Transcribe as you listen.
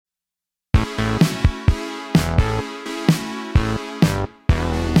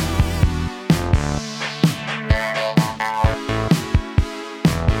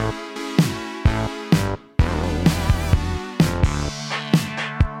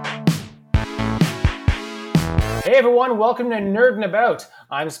Hey everyone, welcome to Nerdin' About.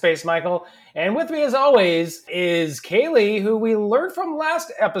 I'm Space Michael, and with me as always is Kaylee, who we learned from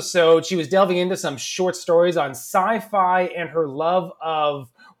last episode. She was delving into some short stories on sci-fi and her love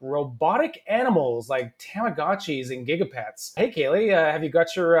of robotic animals like Tamagotchis and Gigapets. Hey Kaylee, have you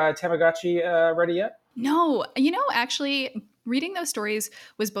got your Tamagotchi ready yet? No, actually, reading those stories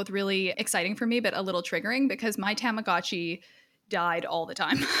was both really exciting for me, but a little triggering because my Tamagotchi died all the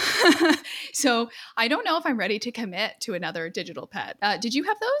time. So I don't know if I'm ready to commit to another digital pet. Did you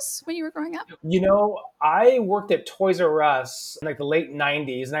have those when you were growing up? I worked at Toys R Us in like the late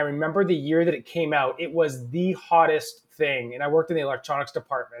 90s, and I remember the year that it came out. It was the hottest thing. And I worked in the electronics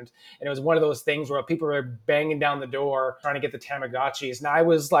department, and it was one of those things where people were banging down the door trying to get the Tamagotchis. And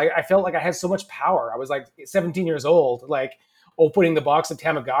I felt like I had so much power. I was like 17 years old, like opening the box of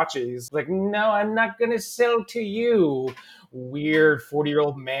Tamagotchis. Like, no, I'm not going to sell to you, weird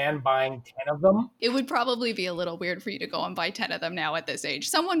 40-year-old man buying 10 of them. It would probably be a little weird for you to go and buy 10 of them now at this age.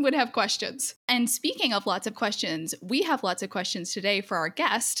 Someone would have questions. And speaking of lots of questions, we have lots of questions today for our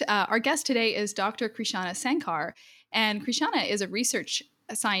guest. Our guest today is Dr. Krishana Sankar. And Krishana is a research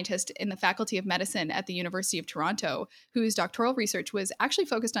scientist in the Faculty of Medicine at the University of Toronto, whose doctoral research was actually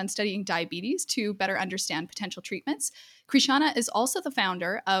focused on studying diabetes to better understand potential treatments. Krishana is also the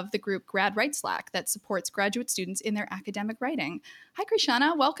founder of the group Grad Write Slack that supports graduate students in their academic writing. Hi,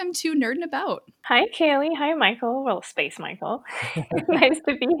 Krishana. Welcome to Nerdin' About. Hi, Kaylee. Hi, Michael. Well, Space Michael. Nice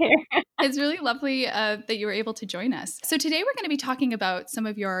to be here. It's really lovely that you were able to join us. So today we're going to be talking about some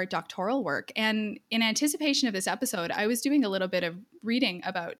of your doctoral work. And in anticipation of this episode, I was doing a little bit of reading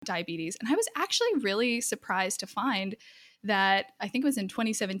about diabetes, and I was actually really surprised to find that I think it was in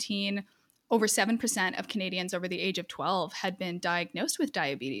 2017, over 7% of Canadians over the age of 12 had been diagnosed with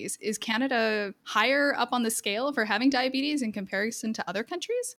diabetes. Is Canada higher up on the scale for having diabetes in comparison to other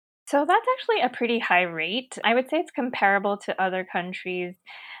countries? So that's actually a pretty high rate. I would say it's comparable to other countries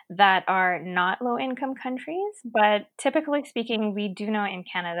that are not low income countries. But typically speaking, we do know in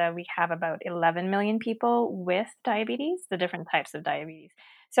Canada we have about 11 million people with diabetes, the different types of diabetes.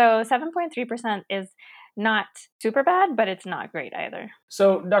 So 7.3% is not super bad, but it's not great either.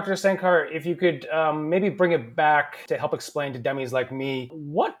 So, Dr. Sankar, if you could maybe bring it back to help explain to dummies like me,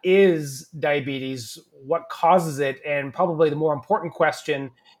 what is diabetes? What causes it? And probably the more important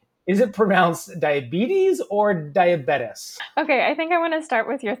question, is it pronounced diabetes or diabetes? Okay, I think I want to start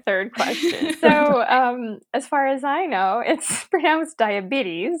with your third question. So, as far as I know, it's pronounced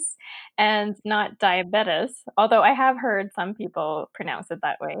diabetes and not diabetes. Although I have heard some people pronounce it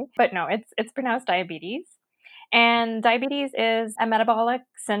that way, but no, it's pronounced diabetes. And diabetes is a metabolic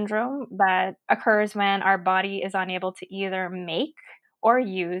syndrome that occurs when our body is unable to either make or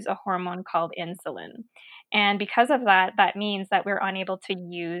use a hormone called insulin. And because of that, that means that we're unable to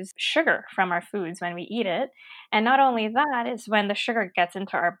use sugar from our foods when we eat it. And not only that, is when the sugar gets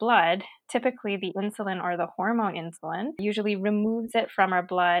into our blood, typically the insulin or the hormone insulin usually removes it from our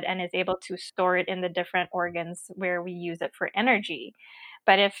blood and is able to store it in the different organs where we use it for energy.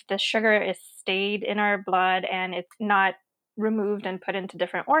 But if the sugar is stayed in our blood and it's not removed and put into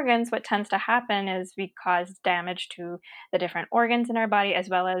different organs, what tends to happen is we cause damage to the different organs in our body as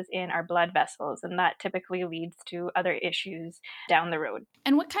well as in our blood vessels. And that typically leads to other issues down the road.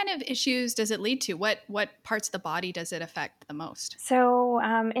 And what kind of issues does it lead to? What parts of the body does it affect the most? So,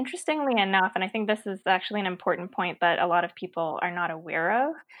 interestingly enough, and I think this is actually an important point that a lot of people are not aware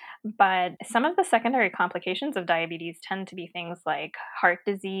of, but some of the secondary complications of diabetes tend to be things like heart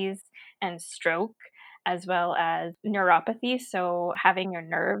disease and stroke, as well as neuropathy, so having your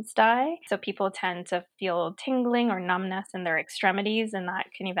nerves die. So, people tend to feel tingling or numbness in their extremities, and that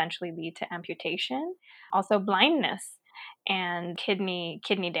can eventually lead to amputation. Also, blindness and kidney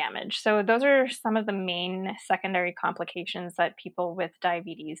damage. So those are some of the main secondary complications that people with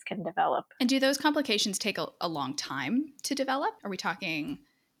diabetes can develop. And do those complications take a long time to develop? Are we talking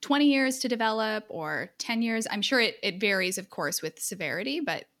 20 years to develop or 10 years? I'm sure it varies, of course, with severity,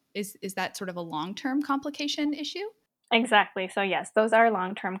 but is that sort of a long-term complication issue? Exactly. So, yes, those are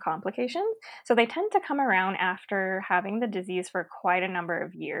long term complications. So, they tend to come around after having the disease for quite a number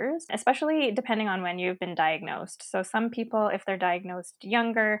of years, especially depending on when you've been diagnosed. So, some people, if they're diagnosed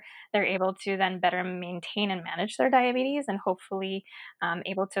younger, they're able to then better maintain and manage their diabetes and hopefully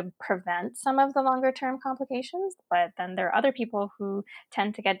able to prevent some of the longer term complications. But then there are other people who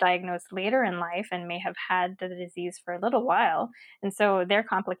tend to get diagnosed later in life and may have had the disease for a little while. And so, their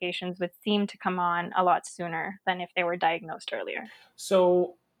complications would seem to come on a lot sooner than if they were diagnosed earlier.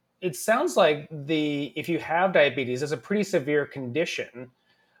 So, it sounds like if you have diabetes, it's a pretty severe condition.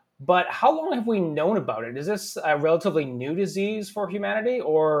 But how long have we known about it? Is this a relatively new disease for humanity,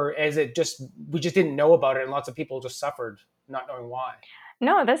 or is it just we just didn't know about it and lots of people just suffered not knowing why?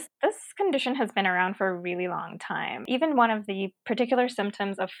 No, this condition has been around for a really long time. Even one of the particular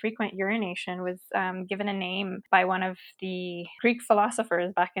symptoms of frequent urination was given a name by one of the Greek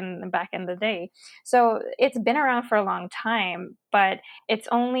philosophers back in the day. So it's been around for a long time, but it's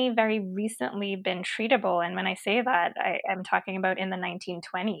only very recently been treatable. And when I say that, I am talking about in the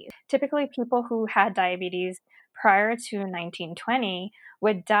 1920s. Typically, people who had diabetes prior to 1920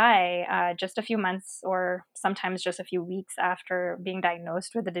 would die just a few months or sometimes just a few weeks after being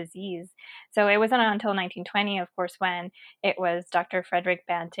diagnosed with the disease. So it wasn't until 1920, of course, when it was Dr. Frederick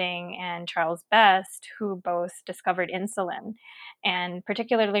Banting and Charles Best who both discovered insulin, and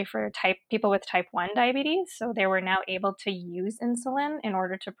particularly for people with type 1 diabetes. So they were now able to use insulin in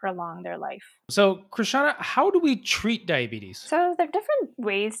order to prolong their life. So, Krishana, how do we treat diabetes? So there are different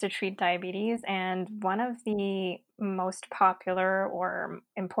ways to treat diabetes, and one of the most popular or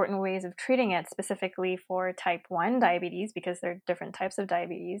important ways of treating it, specifically for type 1 diabetes, because there are different types of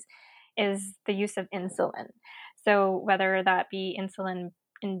diabetes, is the use of insulin. So whether that be insulin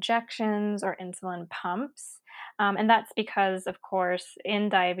injections or insulin pumps, and that's because, of course, in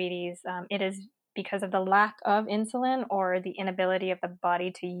diabetes, it is because of the lack of insulin or the inability of the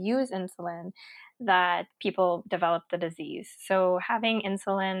body to use insulin that people develop the disease. So having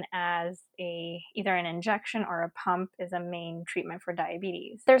insulin as either an injection or a pump is a main treatment for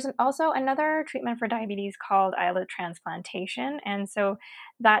diabetes. There's also another treatment for diabetes called islet transplantation, and so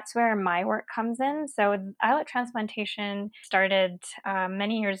that's where my work comes in. So islet transplantation started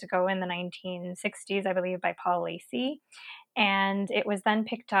many years ago in the 1960s, I believe, by Paul Lacey. And it was then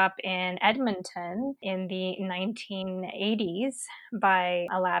picked up in Edmonton in the 1980s by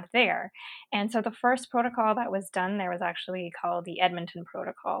a lab there. And so the first protocol that was done there was actually called the Edmonton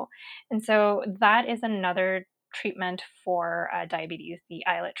Protocol. And so that is another treatment for diabetes, the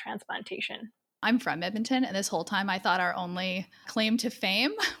islet transplantation. I'm from Edmonton, and this whole time I thought our only claim to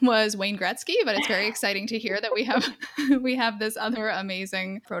fame was Wayne Gretzky, but it's very exciting to hear that we have we have this other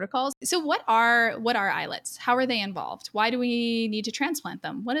amazing protocols. So what are islets? How are they involved? Why do we need to transplant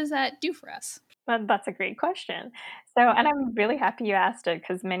them? What does that do for us? That's a great question. So, and I'm really happy you asked it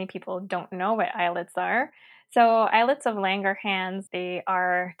because many people don't know what islets are. So, islets of Langerhans, they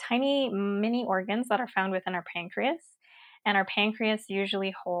are tiny mini organs that are found within our pancreas. And our pancreas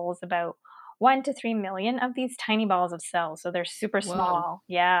usually holds about 1 to 3 million of these tiny balls of cells. So they're super Whoa. small.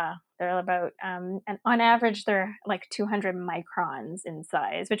 Yeah, they're about, and on average, they're like 200 microns in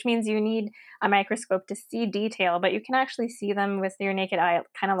size, which means you need a microscope to see detail, but you can actually see them with your naked eye. It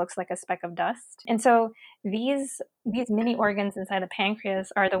kind of looks like a speck of dust. And so these mini organs inside the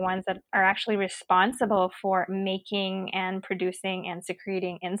pancreas are the ones that are actually responsible for making and producing and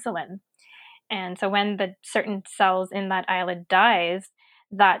secreting insulin. And so when the certain cells in that islet dies,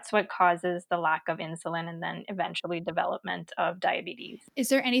 that's what causes the lack of insulin and then eventually development of diabetes. Is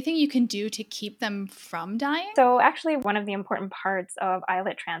there anything you can do to keep them from dying? So actually one of the important parts of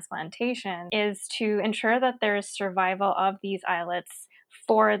islet transplantation is to ensure that there is survival of these islets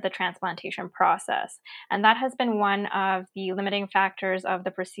for the transplantation process. And that has been one of the limiting factors of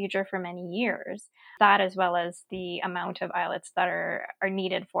the procedure for many years, that as well as the amount of islets that are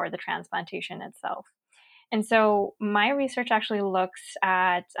needed for the transplantation itself. And so my research actually looks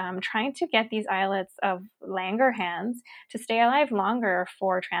at trying to get these islets of Langerhans to stay alive longer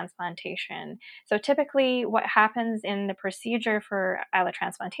for transplantation. So typically, what happens in the procedure for islet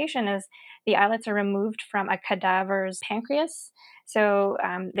transplantation is the islets are removed from a cadaver's pancreas. So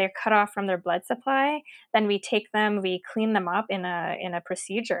they're cut off from their blood supply. Then we take them, we clean them up in a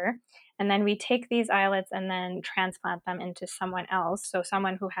procedure. And then we take these islets and then transplant them into someone else. So,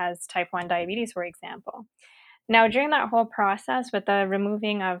 someone who has type 1 diabetes, for example. Now, during that whole process with the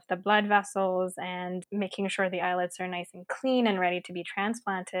removing of the blood vessels and making sure the islets are nice and clean and ready to be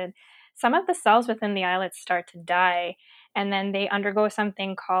transplanted, some of the cells within the islets start to die. And then they undergo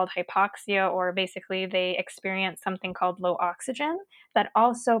something called hypoxia, or basically they experience something called low oxygen that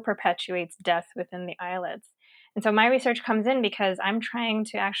also perpetuates death within the islets. And so my research comes in because I'm trying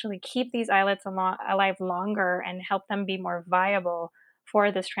to actually keep these islets alive longer and help them be more viable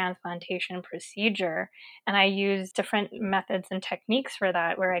for this transplantation procedure. And I use different methods and techniques for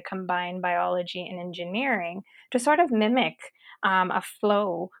that, where I combine biology and engineering to sort of mimic a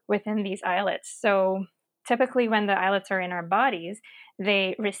flow within these islets. So typically when the islets are in our bodies,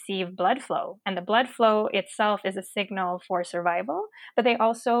 they receive blood flow. And the blood flow itself is a signal for survival, but they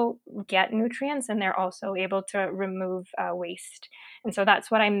also get nutrients and they're also able to remove waste. And so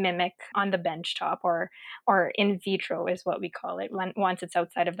that's what I mimic on the bench top, or in vitro is what we call it, once it's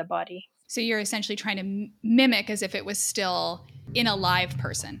outside of the body. So you're essentially trying to mimic as if it was still in a live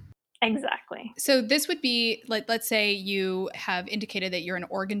person. Exactly. So this would be, like, let's say you have indicated that you're an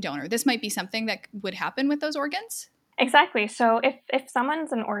organ donor. This might be something that would happen with those organs? Exactly. So if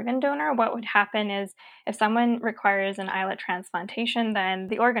someone's an organ donor, what would happen is if someone requires an islet transplantation, then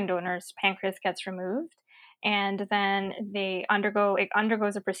the organ donor's pancreas gets removed. And then it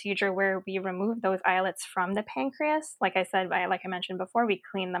undergoes a procedure where we remove those islets from the pancreas. Like I mentioned before, we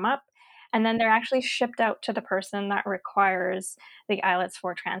clean them up. And then they're actually shipped out to the person that requires the islets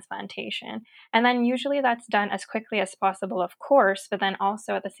for transplantation. And then usually that's done as quickly as possible, of course, but then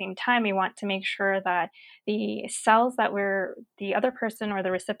also at the same time, we want to make sure that the cells that the other person or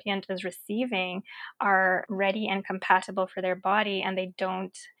the recipient is receiving are ready and compatible for their body, and they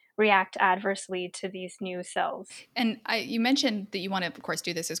don't react adversely to these new cells. And you mentioned that you want to, of course,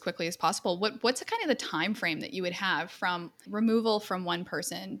 do this as quickly as possible. What's the kind of the time frame that you would have from removal from one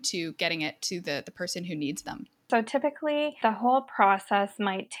person to getting it to the person who needs them? So typically, the whole process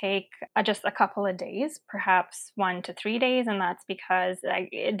might take just a couple of days, perhaps 1 to 3 days, and that's because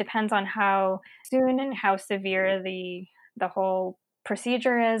it depends on how soon and how severe the whole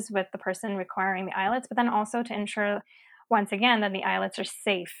procedure is with the person requiring the islets, but then also to ensure, once again, that the islets are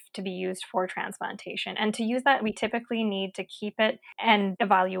safe to be used for transplantation. And to use that, we typically need to keep it and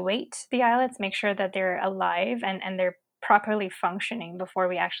evaluate the islets, make sure that they're alive and they're properly functioning before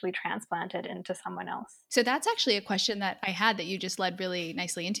we actually transplant it into someone else. So that's actually a question that I had that you just led really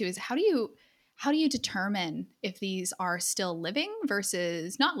nicely into, is how do you determine if these are still living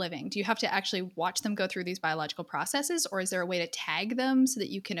versus not living? Do you have to actually watch them go through these biological processes, or is there a way to tag them so that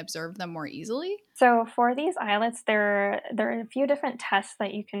you can observe them more easily? So for these islets, there are a few different tests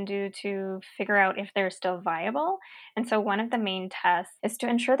that you can do to figure out if they're still viable. And so one of the main tests is to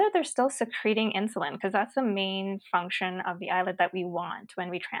ensure that they're still secreting insulin, because that's the main function of the islet that we want when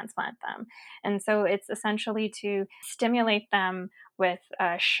we transplant them. And so it's essentially to stimulate them with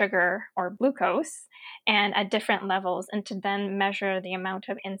sugar or glucose and at different levels, and to then measure the amount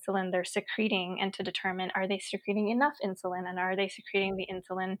of insulin they're secreting and to determine, are they secreting enough insulin, and are they secreting the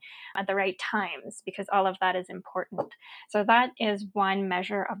insulin at the right times, because all of that is important. So that is one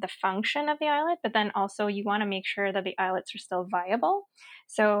measure of the function of the islet, but then also you want to make sure that the islets are still viable.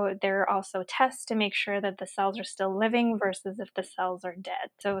 So there are also tests to make sure that the cells are still living versus if the cells are dead.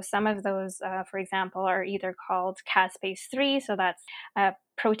 So some of those, for example, are either called caspase-3, so that's a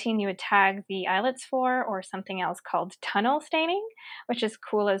protein you would tag the islets for, or something else called tunnel staining, which is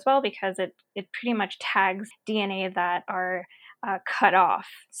cool as well because it pretty much tags DNA that are cut off.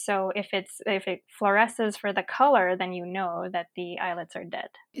 So if it fluoresces for the color, then you know that the islets are dead.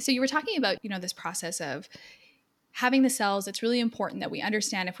 So you were talking about, this process of having the cells. It's really important that we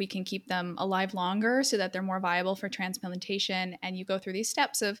understand if we can keep them alive longer so that they're more viable for transplantation. And you go through these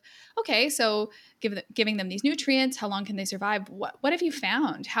steps of, okay, so giving them these nutrients, how long can they survive? What have you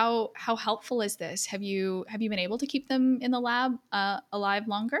found? How helpful is this? Have you been able to keep them in the lab alive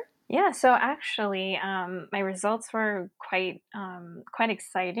longer? Yeah, so actually, my results were quite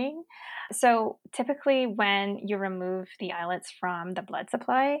exciting. So typically, when you remove the islets from the blood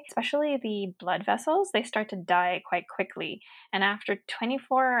supply, especially the blood vessels, they start to die quite quickly. And after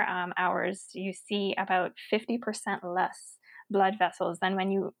 24 hours, you see about 50% less blood vessels than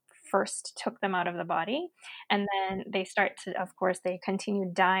when you first took them out of the body. And then they start to, of course, they continue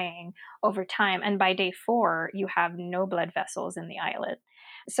dying over time. And by day 4, you have no blood vessels in the islet.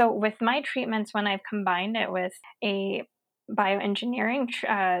 So with my treatments, when I've combined it with a bioengineering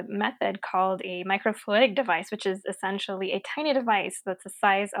method called a microfluidic device, which is essentially a tiny device that's the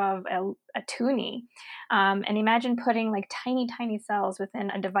size of a toonie. And imagine putting like tiny, tiny cells within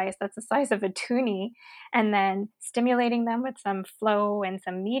a device that's the size of a toonie, and then stimulating them with some flow and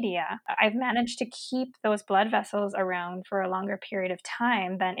some media. I've managed to keep those blood vessels around for a longer period of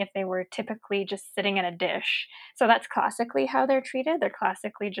time than if they were typically just sitting in a dish. So that's classically how they're treated. They're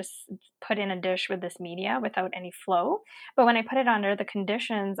classically just put in a dish with this media without any flow. But when I put it under the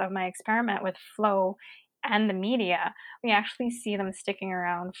conditions of my experiment with flow and the media, we actually see them sticking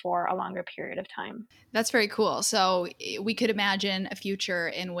around for a longer period of time. That's very cool. So we could imagine a future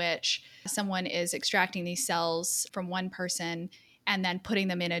in which someone is extracting these cells from one person and then putting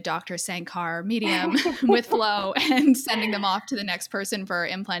them in a Dr. Sankar medium with flow and sending them off to the next person for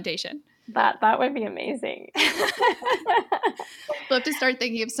implantation. That would be amazing. We'll have to start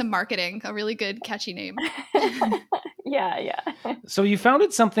thinking of some marketing, a really good catchy name. Yeah, yeah. So you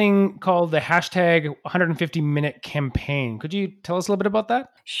founded something called the hashtag 150-minute campaign. Could you tell us a little bit about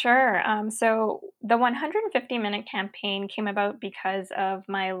that? Sure. So the 150-minute campaign came about because of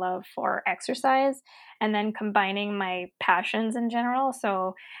my love for exercise and then combining my passions in general.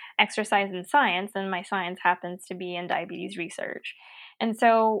 So, exercise and science, and my science happens to be in diabetes research. And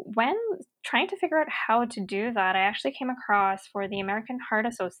so, when trying to figure out how to do that, I actually came across for the American Heart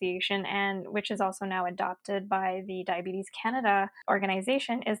Association, and which is also now adopted by the Diabetes Canada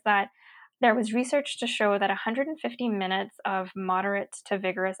organization, is that there was research to show that 150 minutes of moderate to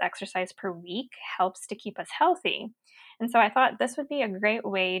vigorous exercise per week helps to keep us healthy. And so I thought this would be a great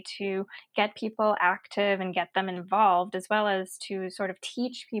way to get people active and get them involved, as well as to sort of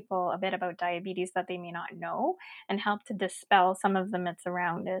teach people a bit about diabetes that they may not know and help to dispel some of the myths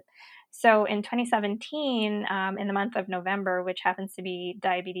around it. So in 2017, in the month of November, which happens to be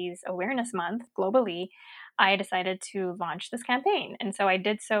Diabetes Awareness Month globally, I decided to launch this campaign. And so I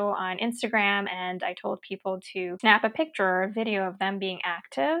did so on Instagram, and I told people to snap a picture or a video of them being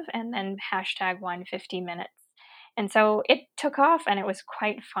active and then hashtag 150 minutes. And so it took off and it was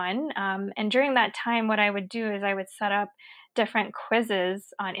quite fun. And during that time, what I would do is I would set up different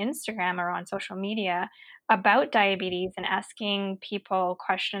quizzes on Instagram or on social media about diabetes and asking people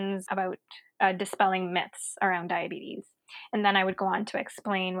questions about dispelling myths around diabetes. And then I would go on to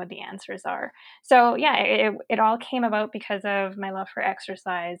explain what the answers are. So, yeah, it all came about because of my love for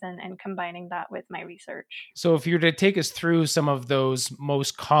exercise and combining that with my research. So if you were to take us through some of those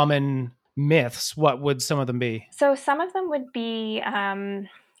most common myths, what would some of them be? So, some of them would be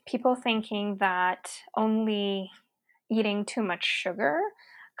people thinking that only eating too much sugar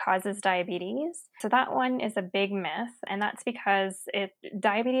causes diabetes. So that one is a big myth, and that's because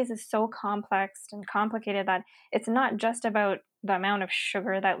diabetes is so complex and complicated that it's not just about the amount of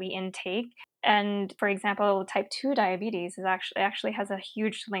sugar that we intake. And for example, type 2 diabetes is actually has a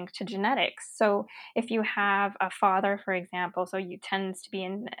huge link to genetics. So if you have a father, for example, so you tends to be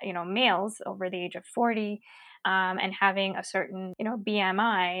in males over the age of 40, and having a certain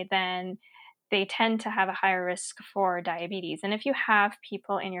BMI, then they tend to have a higher risk for diabetes. And if you have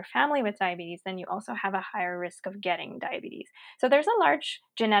people in your family with diabetes, then you also have a higher risk of getting diabetes. So there's a large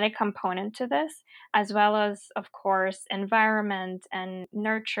genetic component to this, as well as, of course, environment and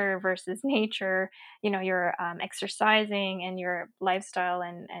nurture versus nature, your exercising and your lifestyle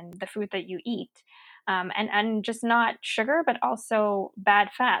and the food that you eat. And just not sugar, but also bad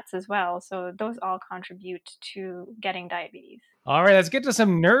fats as well. So those all contribute to getting diabetes. All right, let's get to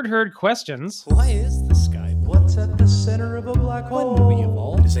some nerd herd questions. Why is the sky blue? What's at the center of a black hole? When we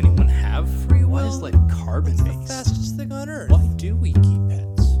evolve? Does anyone have free will? Why is light carbon-based? What's the fastest thing on Earth? Why do we keep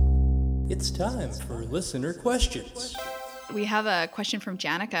pets? It's time for listener questions. We have a question from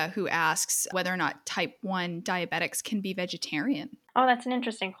Janica who asks whether or not type 1 diabetics can be vegetarian. Oh, that's an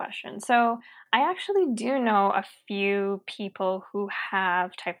interesting question. So I actually do know a few people who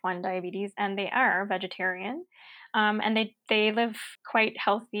have type 1 diabetes and they are vegetarian. And they live quite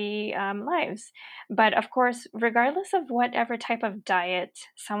healthy lives. But of course, regardless of whatever type of diet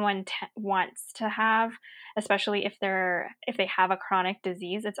someone wants to have, especially if they have a chronic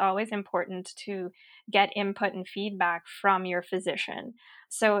disease, it's always important to get input and feedback from your physician.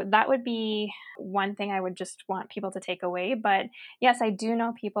 So that would be one thing I would just want people to take away. But yes, I do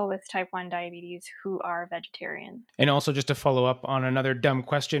know people with type 1 diabetes who are vegetarian. And also, just to follow up on another dumb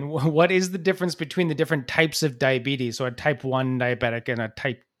question, what is the difference between the different types of diabetes? So a type 1 diabetic and a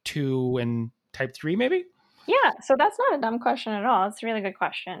type 2 and type 3 maybe? Yeah, so that's not a dumb question at all. It's a really good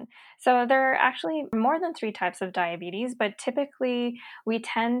question. So there are actually more than 3 types of diabetes, but typically we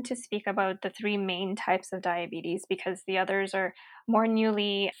tend to speak about the 3 main types of diabetes because the others are more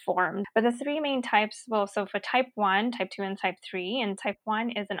newly formed. But the 3 main types, well, so for type 1, type 2, and type 3, and type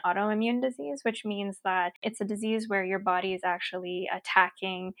 1 is an autoimmune disease, which means that it's a disease where your body is actually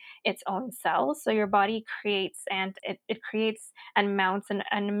attacking its own cells. So your body creates it creates and mounts an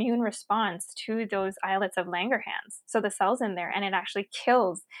immune response to those islets of Langerhans. So the cells in there, and it actually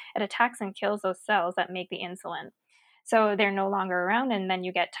attacks and kills those cells that make the insulin. So they're no longer around, and then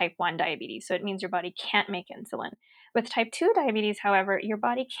you get type 1 diabetes. So it means your body can't make insulin. With type 2 diabetes, however, your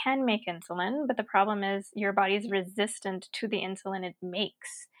body can make insulin, but the problem is your body is resistant to the insulin it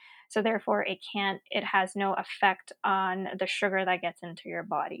makes. So therefore, it has no effect on the sugar that gets into your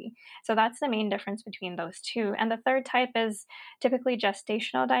body. So that's the main difference between those two. And the third type is typically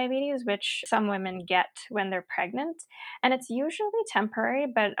gestational diabetes, which some women get when they're pregnant. And it's usually temporary,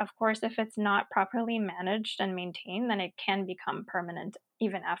 but of course, if it's not properly managed and maintained, then it can become permanent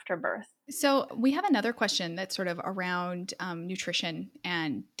even after birth. So we have another question that's sort of around nutrition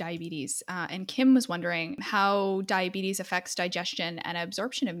and diabetes. And Kim was wondering how diabetes affects digestion and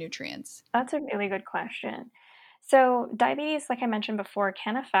absorption of nutrients. That's a really good question. So, diabetes, like I mentioned before,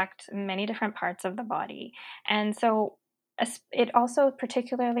 can affect many different parts of the body. And so, it also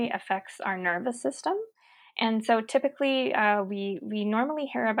particularly affects our nervous system. And so, typically, we normally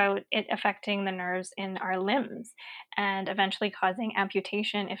hear about it affecting the nerves in our limbs and eventually causing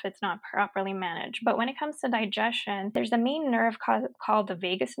amputation if it's not properly managed. But when it comes to digestion, there's a main nerve called the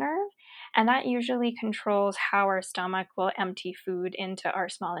vagus nerve, and that usually controls how our stomach will empty food into our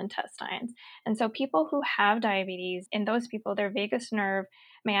small intestines. And so people who have diabetes, in those people, their vagus nerve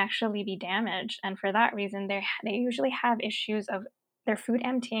may actually be damaged. And for that reason, they usually have issues of their food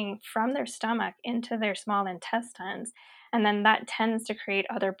emptying from their stomach into their small intestines. And then that tends to create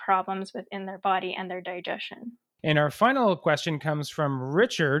other problems within their body and their digestion. And our final question comes from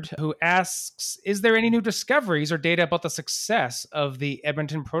Richard, who asks, is there any new discoveries or data about the success of the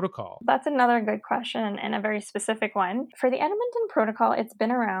Edmonton Protocol? That's another good question and a very specific one. For the Edmonton Protocol, it's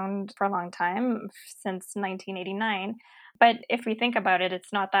been around for a long time, since 1989. But if we think about it,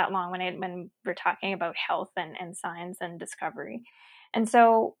 it's not that long when we're talking about health and science and discovery. And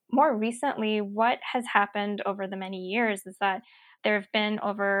so more recently, what has happened over the many years is that there have been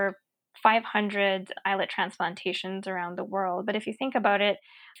over 500 islet transplantations around the world. But if you think about it,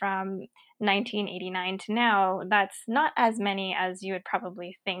 from 1989 to now, that's not as many as you would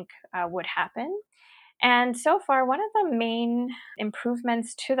probably think would happen. And so far, one of the main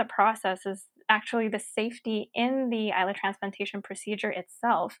improvements to the process is actually the safety in the islet transplantation procedure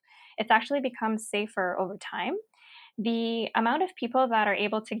itself. It's actually become safer over time. The amount of people that are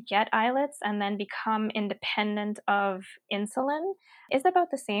able to get islets and then become independent of insulin is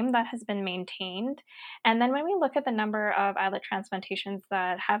about the same. That has been maintained. And then when we look at the number of islet transplantations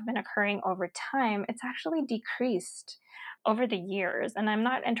that have been occurring over time, it's actually decreased over the years. And I'm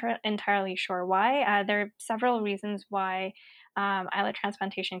not entirely sure why. There are several reasons why islet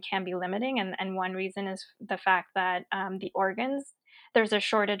transplantation can be limiting. And one reason is the fact that the organs, there's a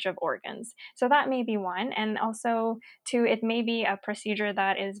shortage of organs. So that may be one. And also, two, it may be a procedure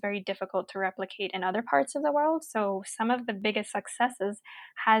that is very difficult to replicate in other parts of the world. So some of the biggest successes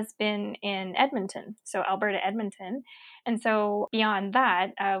has been in Edmonton, so Alberta, Edmonton. And so beyond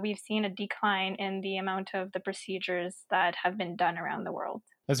that, we've seen a decline in the amount of the procedures that have been done around the world.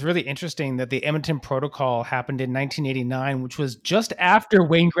 That's really interesting that the Edmonton Protocol happened in 1989, which was just after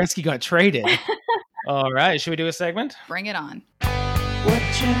Wayne Gretzky got traded. All right, should we do a segment? Bring it on. What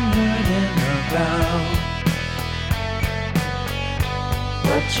you nerding about?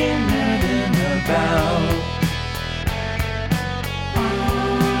 What you nerding about?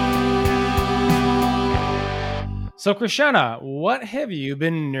 So, Krishana, what have you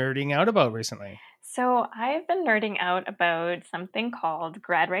been nerding out about recently? So I've been nerding out about something called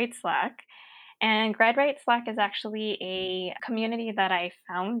GradRight Slack. And GradRight Slack is actually a community that I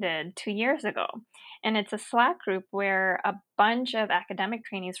founded 2 years ago. And it's a Slack group where a bunch of academic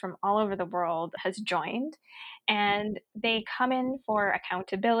trainees from all over the world has joined. And they come in for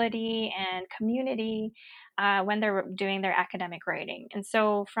accountability and community when they're doing their academic writing. And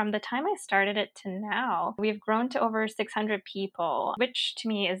so from the time I started it to now, we've grown to over 600 people, which to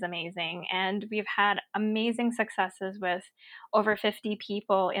me is amazing. And we've had amazing successes with over 50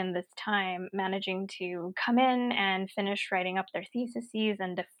 people in this time managing to come in and finish writing up their theses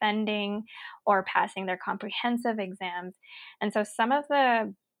and defending or passing their comprehensive exams. And so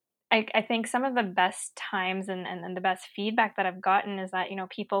I think some of the best times and the best feedback that I've gotten is that,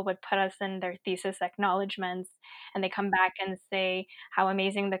 people would put us in their thesis acknowledgements and they come back and say how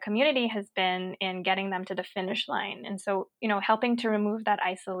amazing the community has been in getting them to the finish line. And so, helping to remove that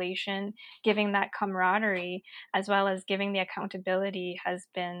isolation, giving that camaraderie, as well as giving the accountability has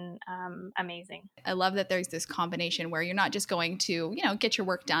been amazing. I love that there's this combination where you're not just going to, get your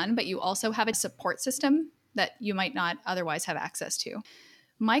work done, but you also have a support system that you might not otherwise have access to.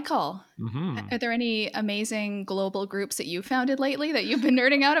 Michael, Are there any amazing global groups that you founded lately that you've been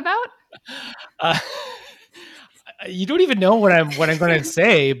nerding out about? You don't even know what I'm going to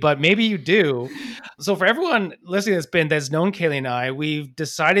say, but maybe you do. So for everyone listening that's known Kaylee and I, we've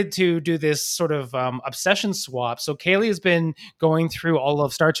decided to do this sort of obsession swap. So Kaylee has been going through all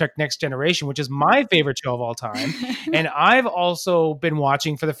of Star Trek Next Generation, which is my favorite show of all time. And I've also been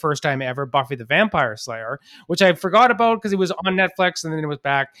watching for the first time ever Buffy the Vampire Slayer, which I forgot about because it was on Netflix and then it was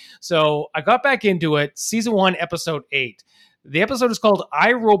back. So I got back into it, season 1, episode 8. The episode is called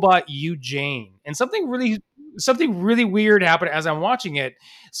I, Robot You, Jane. And something really weird happened as I'm watching it.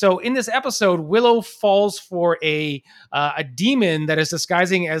 So in this episode, Willow falls for a demon that is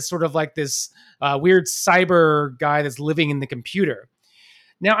disguising as sort of like this weird cyber guy that's living in the computer.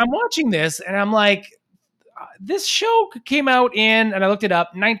 Now I'm watching this and I'm like, this show came out and I looked it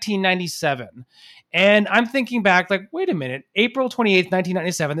up, 1997. And I'm thinking back, like, wait a minute, April 28th,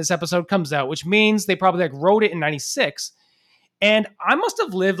 1997, this episode comes out, which means they probably like wrote it in 96. And I must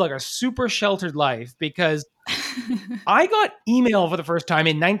have lived like a super sheltered life because I got email for the first time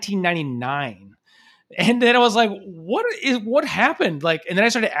in 1999. And then I was like, what happened? Like, and then I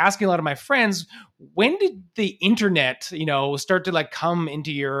started asking a lot of my friends, when did the internet, start to like come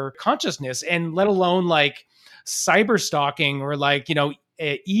into your consciousness, and let alone like cyber stalking or like,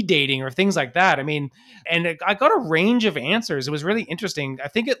 e-dating or things like that. I mean, and I got a range of answers. It was really interesting. I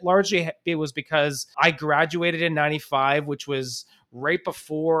think it was because I graduated in 95, which was right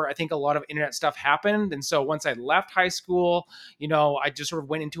before I think a lot of internet stuff happened. And so once I left high school, I just sort of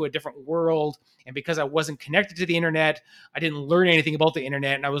went into a different world. And because I wasn't connected to the internet, I didn't learn anything about the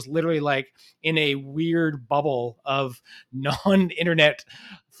internet. And I was literally like in a weird bubble of non-internet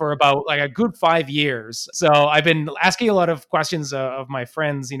for about like a good 5 years. So I've been asking a lot of questions of my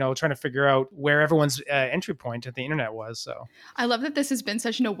friends, trying to figure out where everyone's entry point to the internet was. So I love that this has been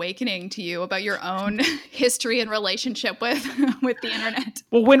such an awakening to you about your own history and relationship with the internet.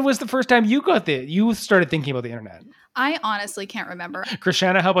 Well, when was the first time you started thinking about the internet? I honestly can't remember.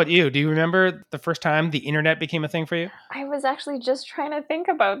 Krishana, how about you? Do you remember the first time the internet became a thing for you? I was actually just trying to think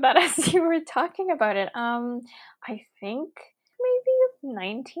about that as you were talking about it. I think maybe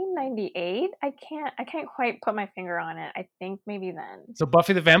 1998. I can't quite put my finger on it. I think maybe then. So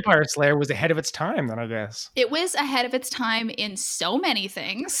Buffy the Vampire Slayer was ahead of its time then, I guess. It was ahead of its time in so many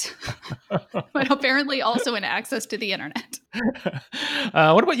things, but apparently also in access to the internet.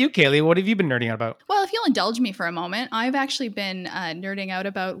 What about you, Kaylee? What have you been nerding out about? Well, if you'll indulge me for a moment, I've actually been nerding out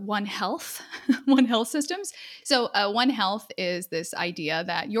about One Health, One Health systems. So One Health is this idea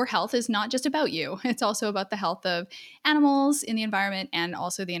that your health is not just about you. It's also about the health of animals in the environment and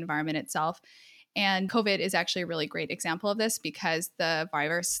also the environment itself. And COVID is actually a really great example of this because the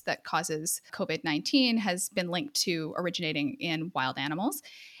virus that causes COVID-19 has been linked to originating in wild animals.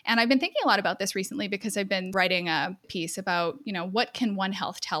 And I've been thinking a lot about this recently because I've been writing a piece about, what can One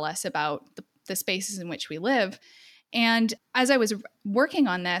Health tell us about the spaces in which we live. And as I was working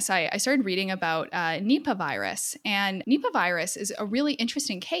on this, I started reading about Nipah virus. And Nipah virus is a really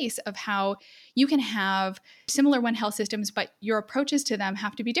interesting case of how you can have similar One Health systems, but your approaches to them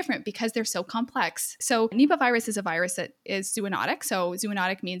have to be different because they're so complex. So Nipah virus is a virus that is zoonotic. So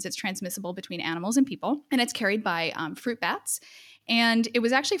zoonotic means it's transmissible between animals and people, and it's carried by fruit bats. And it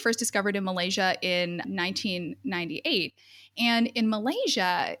was actually first discovered in Malaysia in 1998. And in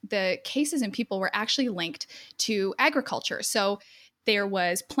Malaysia, the cases in people were actually linked to agriculture. So there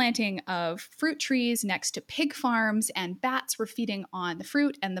was planting of fruit trees next to pig farms, and bats were feeding on the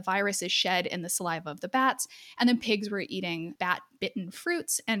fruit, and the virus is shed in the saliva of the bats. And then pigs were eating bat-bitten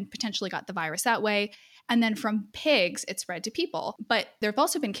fruits and potentially got the virus that way. And then from pigs, it spread to people. But there have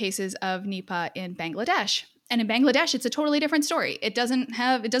also been cases of Nipah in Bangladesh. And in Bangladesh, it's a totally different story. It doesn't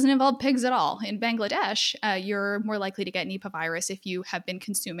involve pigs at all. In Bangladesh, you're more likely to get Nipah virus if you have been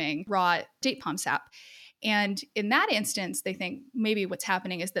consuming raw date palm sap. And in that instance, they think maybe what's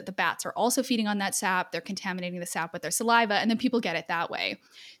happening is that the bats are also feeding on that sap. They're contaminating the sap with their saliva, and then people get it that way.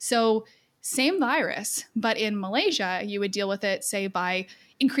 So same virus, but in Malaysia, you would deal with it, say, by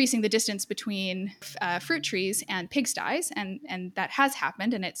increasing the distance between fruit trees and pigsties, and that has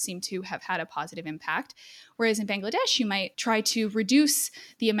happened, and it seemed to have had a positive impact. Whereas in Bangladesh, you might try to reduce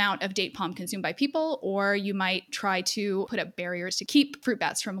the amount of date palm consumed by people, or you might try to put up barriers to keep fruit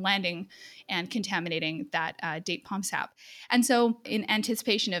bats from landing and contaminating that date palm sap. And so in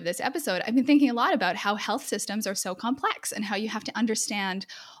anticipation of this episode, I've been thinking a lot about how health systems are so complex and how you have to understand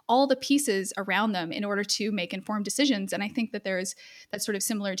all the pieces around them in order to make informed decisions. And I think that that's sort of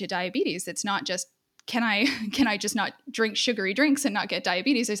similar to diabetes. It's not just, can I just not drink sugary drinks and not get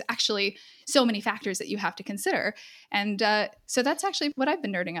diabetes? There's actually so many factors that you have to consider. And so that's actually what I've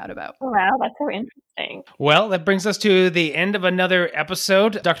been nerding out about. Wow, that's so interesting. Well, that brings us to the end of another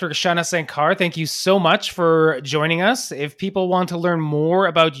episode. Dr. Krishana Sankar, thank you so much for joining us. If people want to learn more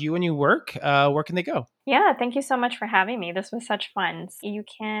about you and your work, where can they go? Yeah, thank you so much for having me. This was such fun. You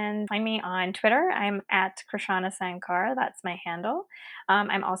can find me on Twitter. I'm at Krishana Sankar. That's my handle.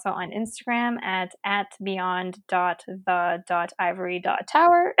 I'm also on Instagram at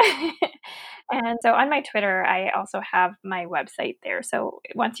beyond.the.ivory.tower. And so on my Twitter, I also have my website there. So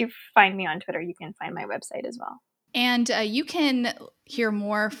once you find me on Twitter, you can find my website as well. And you can hear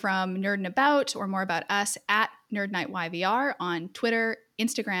more from Nerdin' About or more about us at Nerd Night YVR on Twitter,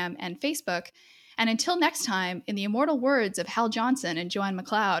 Instagram, and Facebook. And until next time, in the immortal words of Hal Johnson and Joanne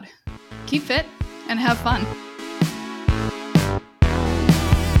McLeod, keep fit and have fun.